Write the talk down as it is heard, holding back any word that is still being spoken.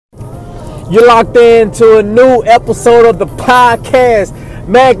You're locked into a new episode of the podcast,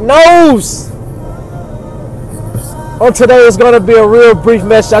 Magnos. On today is going to be a real brief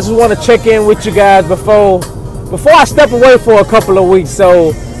message. I just want to check in with you guys before I step away for a couple of weeks.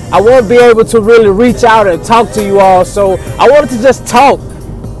 So I won't be able to really reach out and talk to you all. So I wanted to just talk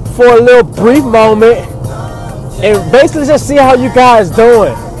for a little brief moment and basically just see how you guys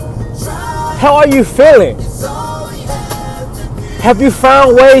doing. How are you feeling? Have you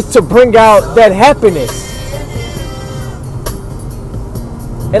found ways to bring out that happiness?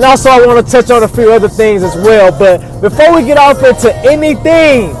 And also I want to touch on a few other things as well. But before we get off into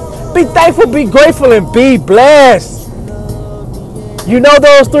anything, be thankful, be grateful, and be blessed. You know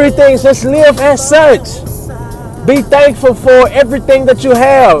those three things. Just live as such. Be thankful for everything that you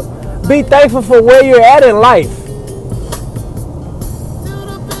have. Be thankful for where you're at in life.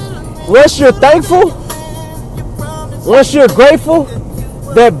 Once you're thankful, once you're grateful,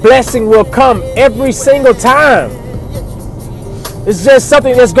 that blessing will come every single time. It's just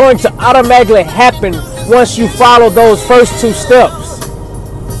something that's going to automatically happen once you follow those first two steps.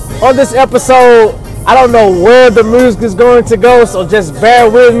 On this episode, I don't know where the music is going to go, so just bear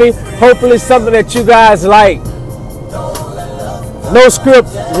with me. Hopefully something that you guys like. No script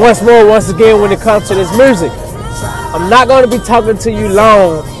once again when it comes to this music. I'm not going to be talking to you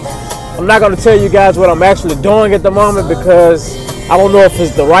long. I'm not going to tell you guys what I'm actually doing at the moment because I don't know if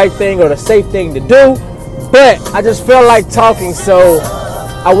it's the right thing or the safe thing to do. But I just feel like talking, so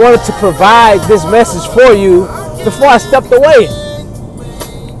I wanted to provide this message for you before I stepped away.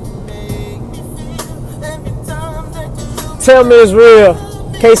 Tell me it's real,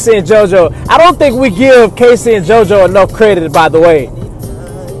 Casey and JoJo. I don't think we give Casey and JoJo enough credit, by the way.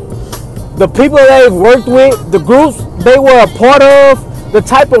 The people they've worked with, the groups they were a part of, the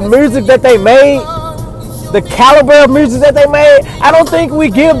type of music that they made, the caliber of music that they made, I don't think we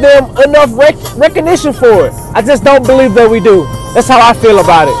give them enough recognition for it. I just don't believe that we do. That's how I feel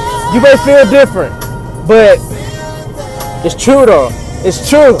about it. You may feel different, but it's true though. It's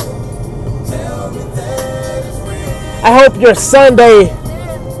true. I hope your Sunday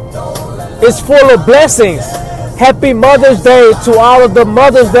is full of blessings. Happy Mother's Day to all of the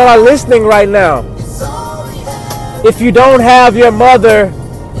mothers that are listening right now. If you don't have your mother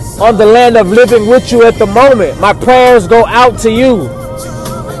on the land of living with you at the moment, my prayers go out to you.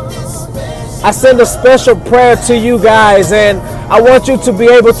 I send a special prayer to you guys, and I want you to be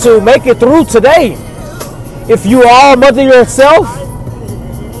able to make it through today. If you are a mother yourself,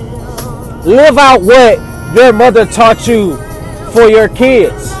 live out what your mother taught you for your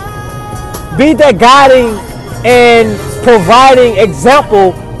kids. Be that guiding and providing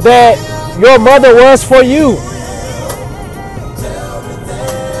example that your mother was for you.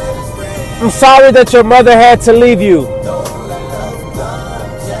 I'm sorry that your mother had to leave you.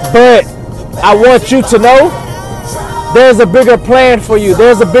 But I want you to know there's a bigger plan for you.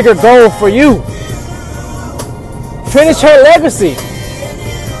 There's a bigger goal for you. Finish her legacy.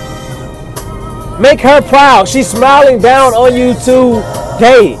 Make her proud. She's smiling down on you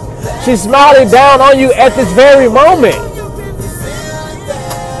today. She's smiling down on you at this very moment.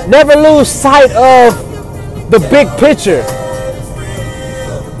 Never lose sight of the big picture.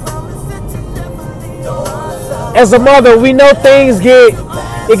 As a mother, we know it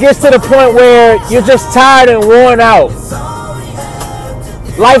gets to the point where you're just tired and worn out.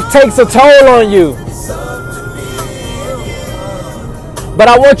 Life takes a toll on you. But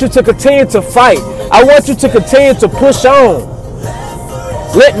I want you to continue to fight. I want you to continue to push on.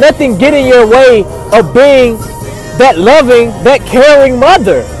 Let nothing get in your way of being that loving, that caring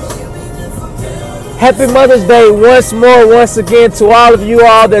mother. Happy Mother's Day once again to all of you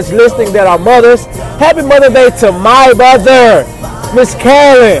all that's listening that are mothers. Happy Mother's Day to my mother, Miss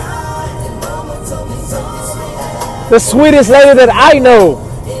Karen. The sweetest lady that I know.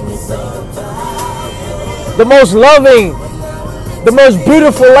 The most loving, the most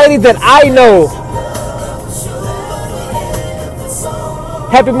beautiful lady that I know.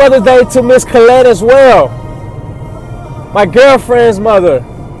 Happy Mother's Day to Miss Colette as well. My girlfriend's mother.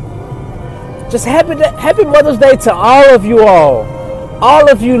 Just happy Mother's Day to all of you all. All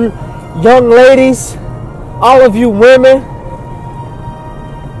of you young ladies. All of you women.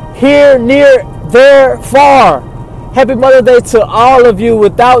 Here, near, there, far. Happy Mother's Day to all of you.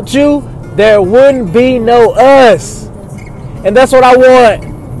 Without you, there wouldn't be no us. And that's what I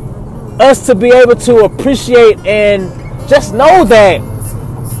want us to be able to appreciate and just know that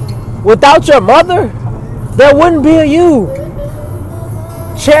without your mother, there wouldn't be a you.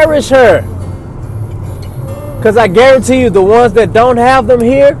 Cherish her. Because I guarantee you, the ones that don't have them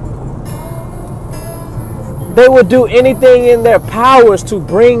here, they would do anything in their powers to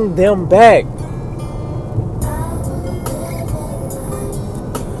bring them back.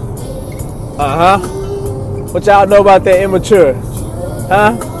 What y'all know about that immature?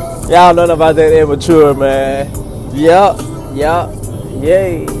 Y'all know about that immature, man. Yeah.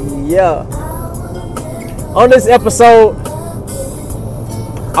 On this episode,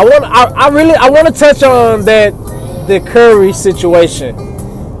 I want to touch on the Curry situation,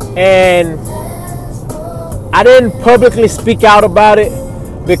 and I didn't publicly speak out about it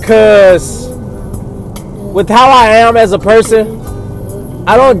because with how I am as a person,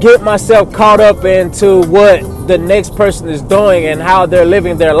 I don't get myself caught up into what the next person is doing and how they're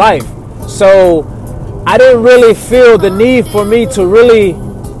living their life. So I didn't really feel the need for me to really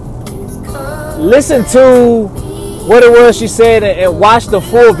listen to what it was she said and watch the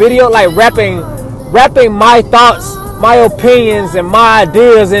full video, like wrapping my thoughts, my opinions, and my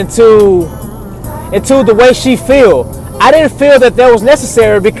ideas into the way she feel. I didn't feel that was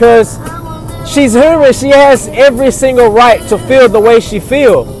necessary because she's human. She has every single right to feel the way she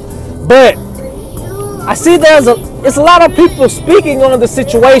feel. But I see it's a lot of people speaking on the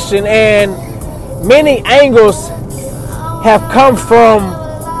situation, and many angles have come from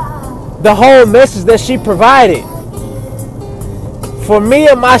the whole message that she provided. For me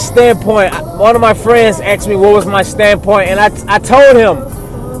and my standpoint, one of my friends asked me what was my standpoint, and I told him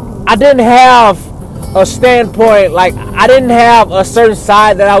I didn't have a standpoint, like I didn't have a certain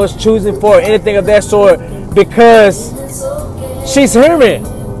side that I was choosing for or anything of that sort, because she's human.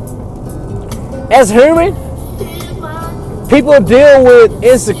 As human, people deal with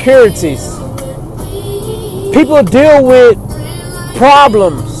insecurities. People deal with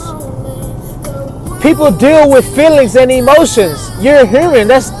problems. People deal with feelings and emotions. You're human.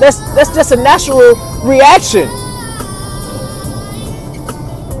 That's just a natural reaction.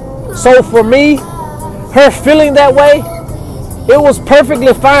 So for me, her feeling that way, it was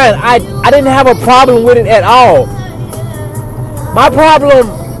perfectly fine. I didn't have a problem with it at all.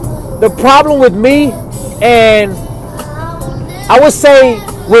 The problem with me, and I would say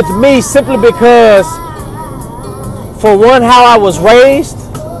with me simply because, for one, how I was raised,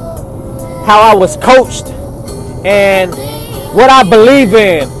 how I was coached, and what I believe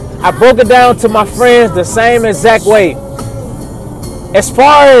in. I broke it down to my friends the same exact way. As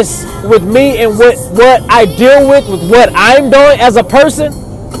far as with me and what I deal with what I'm doing as a person,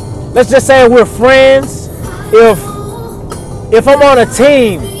 let's just say we're friends. If I'm on a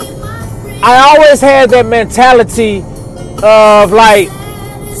team, I always had that mentality of like,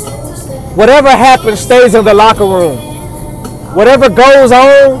 whatever happens stays in the locker room. Whatever goes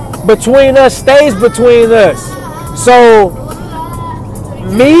on between us stays between us. So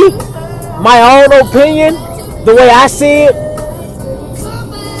me, my own opinion, the way I see it,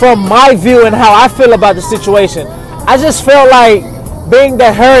 from my view and how I feel about the situation, I just felt like, being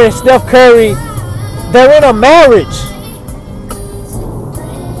that her and Steph Curry, they're in a marriage.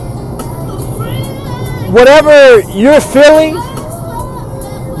 Whatever you're feeling,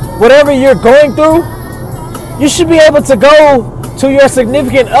 whatever you're going through, you should be able to go to your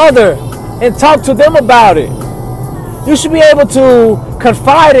significant other and talk to them about it. You should be able to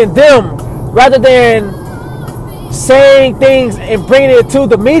confide in them rather than saying things and bringing it to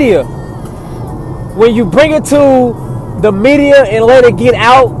the media. When you bring it to the media and let it get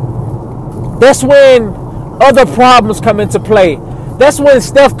out, that's when other problems come into play. That's when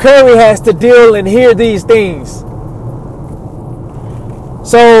Steph Curry has to deal and hear these things.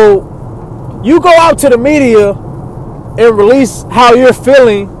 So you go out to the media and release how you're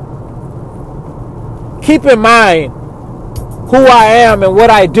feeling. Keep in mind who I am and what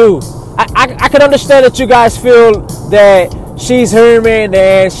I do. I can understand that you guys feel that she's human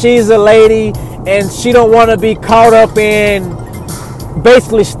and she's a lady and she don't want to be caught up in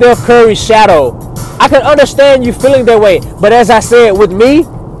basically Steph Curry's shadow. I can understand you feeling that way. But as I said, with me,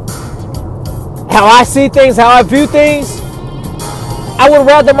 how I see things, how I view things, I would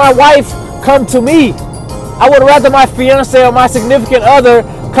rather my wife come to me. I would rather my fiance or my significant other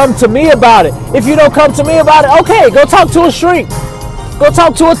come to me about it. If you don't come to me about it, okay, go talk to a shrink. Go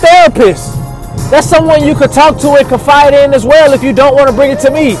talk to a therapist. That's someone you could talk to and confide in as well if you don't want to bring it to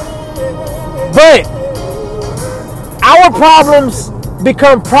me. But our problems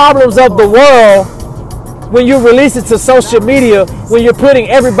become problems of the world when you release it to social media, when you're putting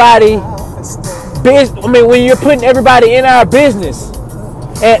everybody when you're putting everybody in our business.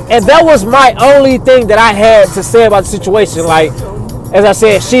 And that was my only thing that I had to say about the situation. Like, as I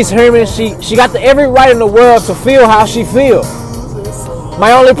said, she's human. She got every right in the world to feel how she feels.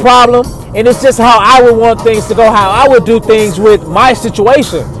 My only problem, and it's just how I would want things to go, how I would do things with my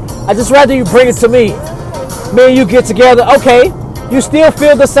situation. I just rather you bring it to me. Me and you get together. Okay, you still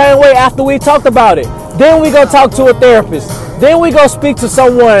feel the same way after we talked about it. Then we go talk to a therapist. Then we go speak to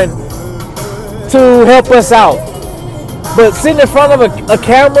someone to help us out. But sitting in front of a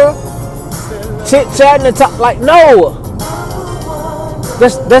camera, chit-chatting and talk, like, no.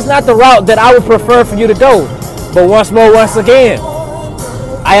 That's not the route that I would prefer for you to go. But once again,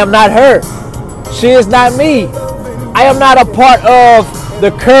 I am not her. She is not me. I am not a part of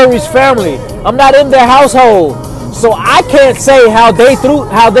the Curry's family. I'm not in their household. So I can't say how they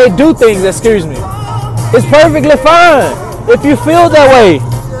do things, excuse me. It's perfectly fine if you feel that way.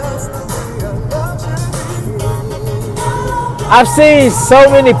 I've seen so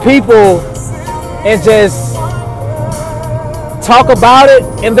many people and just talk about it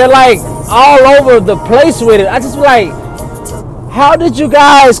and they're like all over the place with it. I just be like, how did you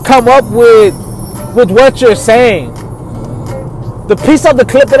guys come up with what you're saying? The piece of the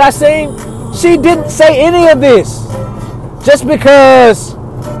clip that I seen, she didn't say any of this. Just because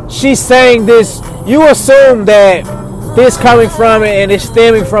she's saying this, you assume that this coming from it and it's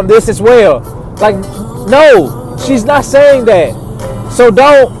stemming from this as well. Like, no, she's not saying that. So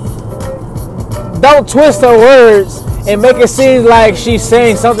don't twist her words and make it seem like she's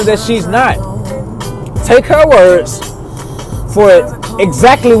saying something that she's not. Take her words for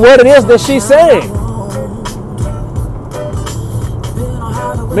exactly what it is that she's saying.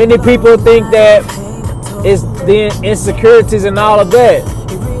 Many people think that it's the insecurities and all of that.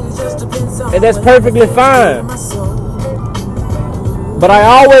 And that's perfectly fine. But I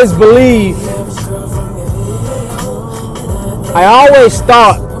always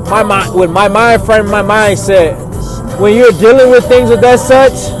thought with my mind frame, my mindset, when you're dealing with things of that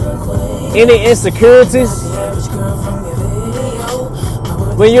such, any insecurities,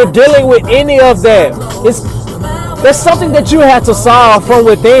 when you're dealing with any of that, that's something that you have to solve from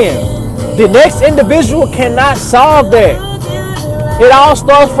within. The next individual cannot solve that. It all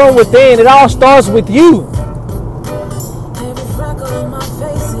starts from within. It all starts with you.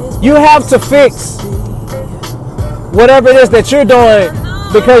 You have to fix whatever it is that you're doing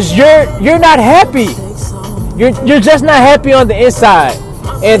because you're not happy. You're just not happy on the inside.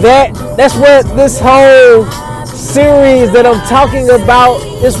 And that's what this whole series that I'm talking about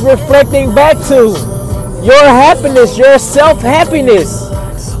is reflecting back to. Your happiness, your self-happiness.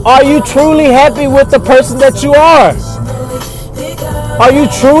 Are you truly happy with the person that you are? Are you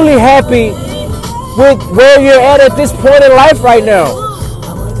truly happy with where you're at this point in life right now?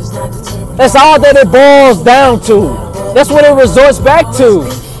 That's all that it boils down to. That's what it resorts back to.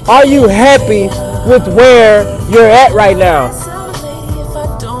 Are you happy with where you're at right now?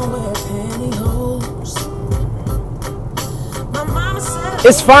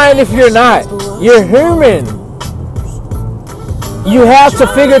 It's fine if you're not. You're human. You have to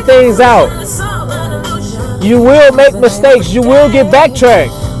figure things out. You will make mistakes. You will get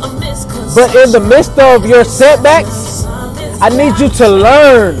backtracked. But in the midst of your setbacks, I need you to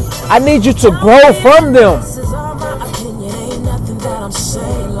learn. I need you to grow from them.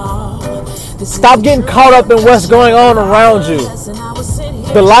 Stop getting caught up in what's going on around you.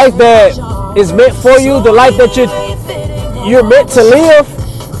 The life that is meant for you, the life that you're meant to live,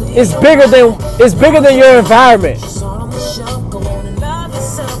 is bigger than your environment.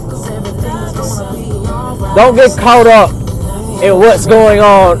 Don't get caught up in what's going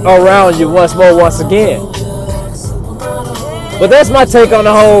on around you once again. But that's my take on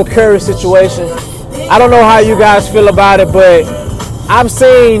the whole Curry situation. I don't know how you guys feel about it, but I've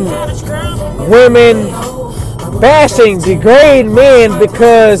seen women bashing, degrade men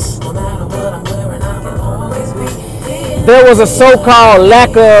because there was a so-called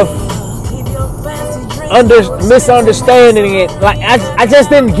lack of misunderstanding it. Like I just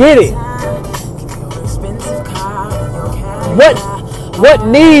didn't get it. What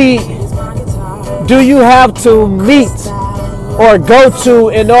need do you have to meet or go to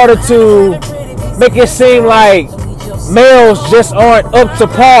in order to make it seem like males just aren't up to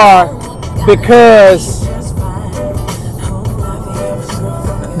par because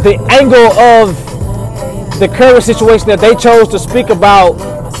the angle of the Curry situation that they chose to speak about,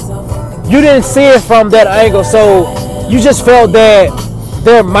 you didn't see it from that angle, so you just felt that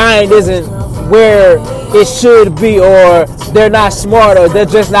their mind isn't where it should be, or they're not smart, or they're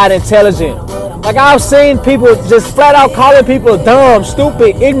just not intelligent. Like I've seen people just flat out calling people dumb,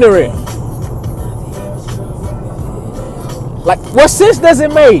 stupid, ignorant. Like, what sense does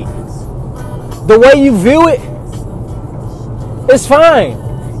it make? The way you view it, it's fine.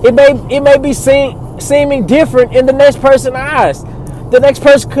 It may be seeming different in the next person's eyes. The next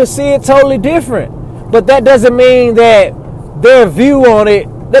person could see it totally different. But that doesn't mean that their view on it,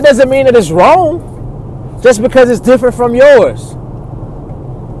 that doesn't mean that it's wrong. just because it's different from yours.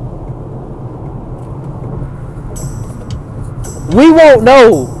 We won't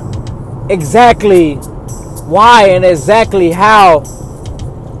know exactly why and exactly how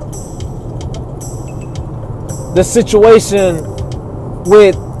the situation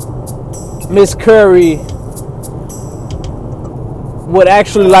with Miss Curry would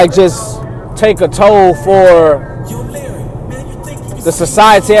actually like just take a toll for the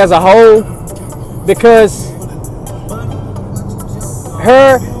society as a whole, because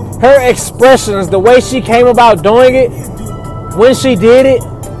her expressions, the way she came about doing it, when she did it,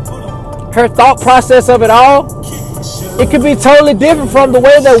 her thought process of it all, it could be totally different from the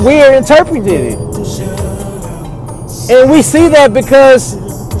way that we're interpreting it. And we see that because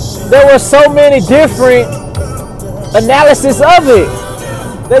there were so many different analysis of it.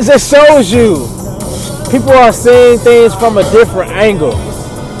 That just shows you people are seeing things from a different angle.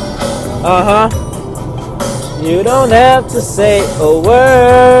 You don't have to say a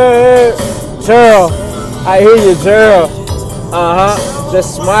word. Gerald, I hear you, Gerald.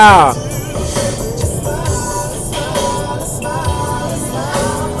 Just smile.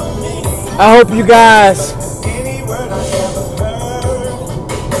 I hope you guys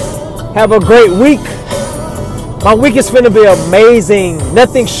have a great week. My week is finna be amazing.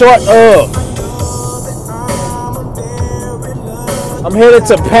 Nothing short of. I'm headed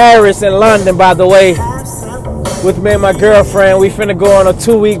to Paris and London, by the way, with me and my girlfriend. We finna go on a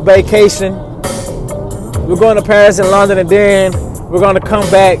 2-week vacation. We're going to Paris and London, and then we're going to come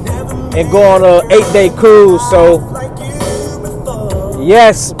back and go on a 8-day cruise. So,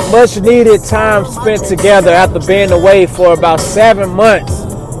 yes, much needed time spent together after being away for about 7 months.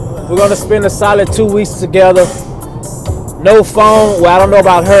 We're going to spend a solid 2 weeks together. No phone. Well, I don't know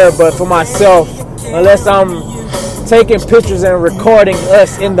about her, but for myself, unless I'm taking pictures and recording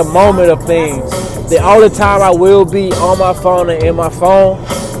us in the moment of things, the only time I will be on my phone and in my phone.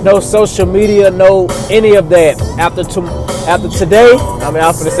 No social media, no any of that. After today, I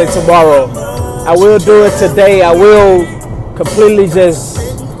was going to say tomorrow. I will do it today. I will completely just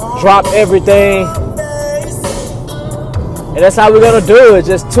drop everything. And that's how we're going to do it.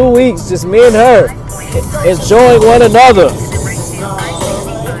 Just 2 weeks, just me and her, enjoying one another.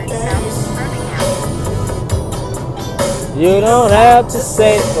 You don't have to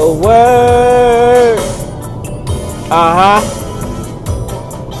say a word.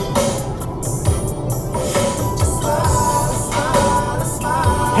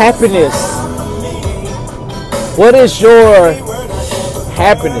 Happiness. What is your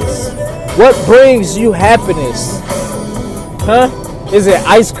happiness? What brings you happiness? Is it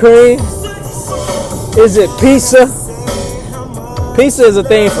ice cream? Is it pizza? Pizza is a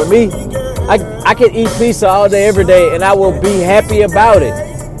thing for me. I can eat pizza all day, every day, and I will be happy about it.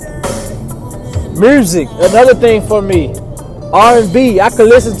 Music, another thing for me. R&B, I could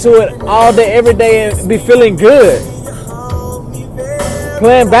listen to it all day, every day, and be feeling good.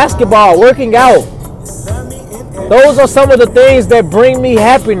 Playing basketball, working out. Those are some of the things that bring me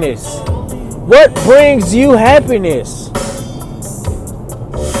happiness. What brings you happiness?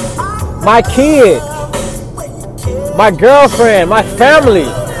 My kid, my girlfriend, my family.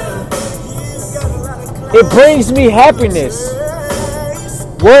 It brings me happiness.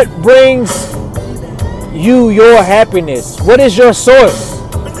 What brings you your happiness? What is your source?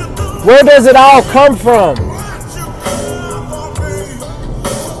 Where does it all come from?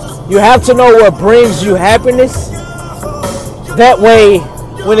 You have to know what brings you happiness. That way,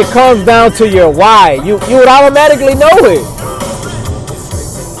 when it comes down to your why, you would automatically know it.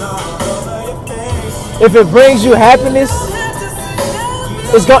 If it brings you happiness,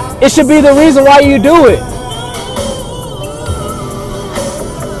 it should be the reason why you do it.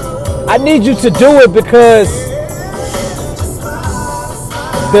 I need you to do it because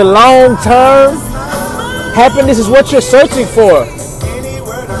the long-term happiness is what you're searching for.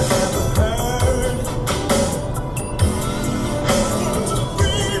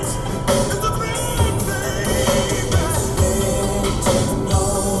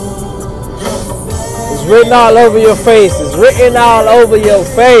 It's written all over your face. It's written all over your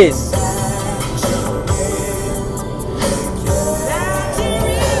face.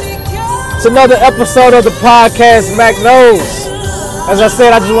 It's another episode of the podcast, Mac Knows. As I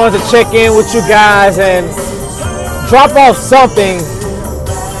said, I just wanted to check in with you guys and drop off something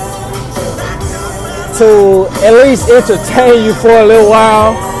to at least entertain you for a little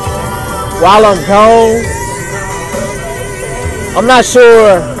while I'm gone. I'm not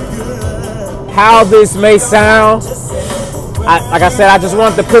sure how this may sound. Like I said, I just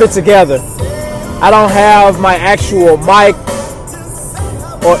wanted to put it together. I don't have my actual mic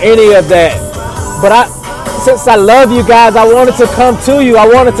or any of that, but since I love you guys, I wanted to come to you. I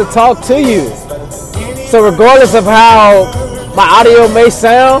wanted to talk to you. So regardless of how my audio may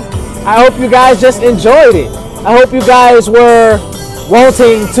sound, I hope you guys just enjoyed it. I hope you guys were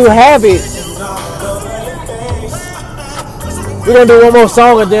wanting to have it. We're going to do one more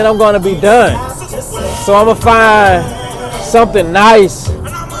song and then I'm going to be done. So I'm going to find something nice,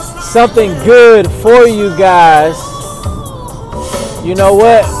 something good for you guys. You know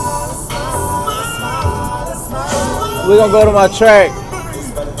what? We're going to go to my track.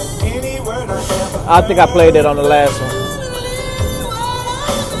 I think I played it on the last one.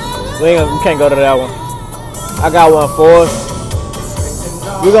 We can't go to that one. I got one for us.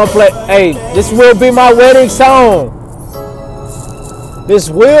 We're going to play. Hey, this will be my wedding song. This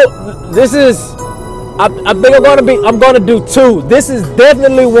is, I think I'm going to do two. This is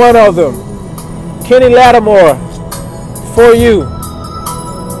definitely one of them. Kenny Lattimore, For You.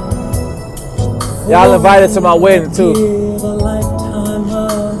 Y'all invited to my wedding too.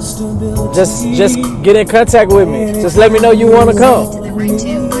 Just get in contact with me. Just let me know you want to come.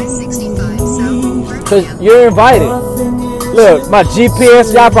 Cause you're invited. Look, my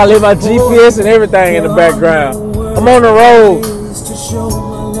GPS, y'all probably hear my GPS and everything in the background. I'm on the road.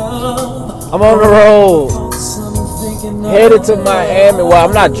 Headed to Miami. Well,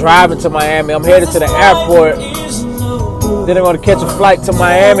 I'm not driving to Miami. I'm headed to the airport. Then I'm going to catch a flight to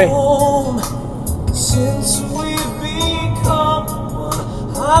Miami.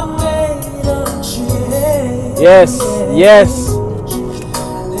 Yes, yes.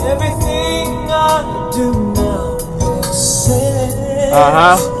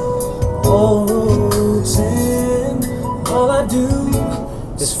 Uh-huh. All I do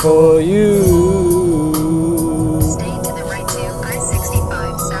is for you. Stay to the right to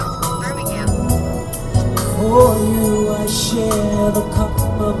I-65 South Birmingham. For you I share the cup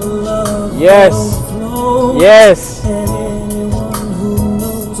of love. Yes. Yes. And anyone who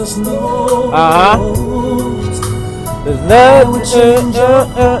knows us knows. Uh-huh. There's nothing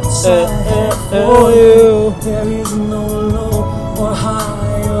for you. There is no low or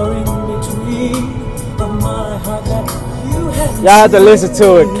high or in between of my heart that you have. Y'all have to listen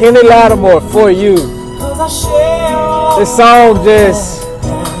to it. Kenny Lattimore, For You. This song just,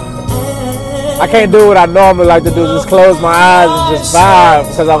 I can't do what I normally like to do. Just close my eyes and just vibe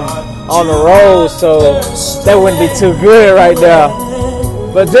because I'm on the road, so that wouldn't be too good right now.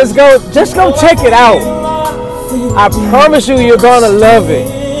 But just go check it out. I promise you, you're gonna love it.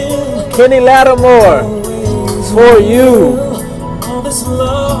 Kenny Lattimore, For You. All this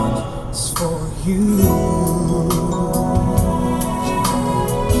love is for you.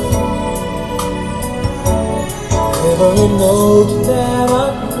 Every note that I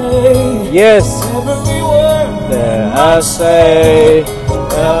play, Yes, every word that I say,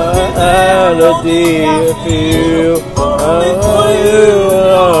 melody for you,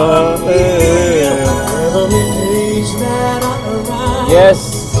 every page that I write, yes.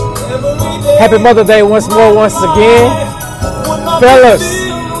 every day. Happy Mother's Day once more, once again. Fellas,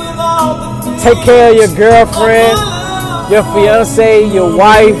 take care of your girlfriend, your fiance, your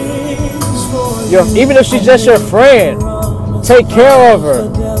wife, even if she's just your friend. Take care of her.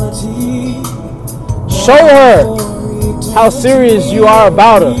 Show her how serious you are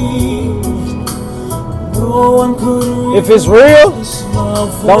about her. If it's real,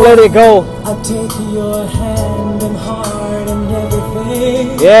 don't let it go. I take your hand and heart and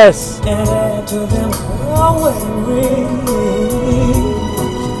everything, Yes. and add to them a wedding ring.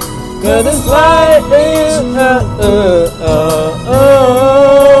 'Cause it's like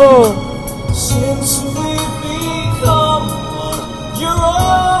Since we've become one, you're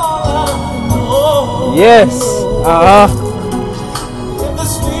all I know. yes. Uh-huh. If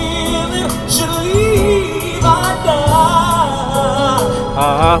this feeling should leave, I die.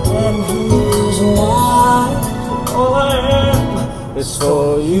 Uh-huh. And here's why all I am. It's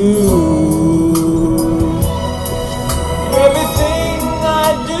for you. Everything I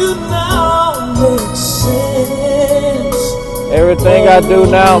do now makes sense. Everything I do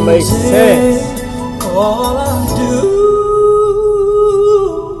now makes sense. All I do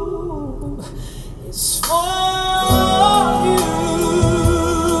is for you.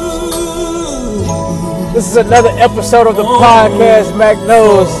 This is another episode of the podcast, Mac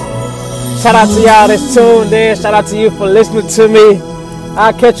Knows. Shout out to y'all that's tuned in. Shout out to you for listening to me.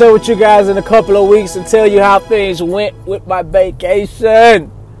 I'll catch up with you guys in a couple of weeks and tell you how things went with my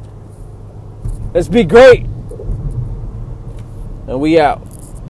vacation. Let's be great. And we out.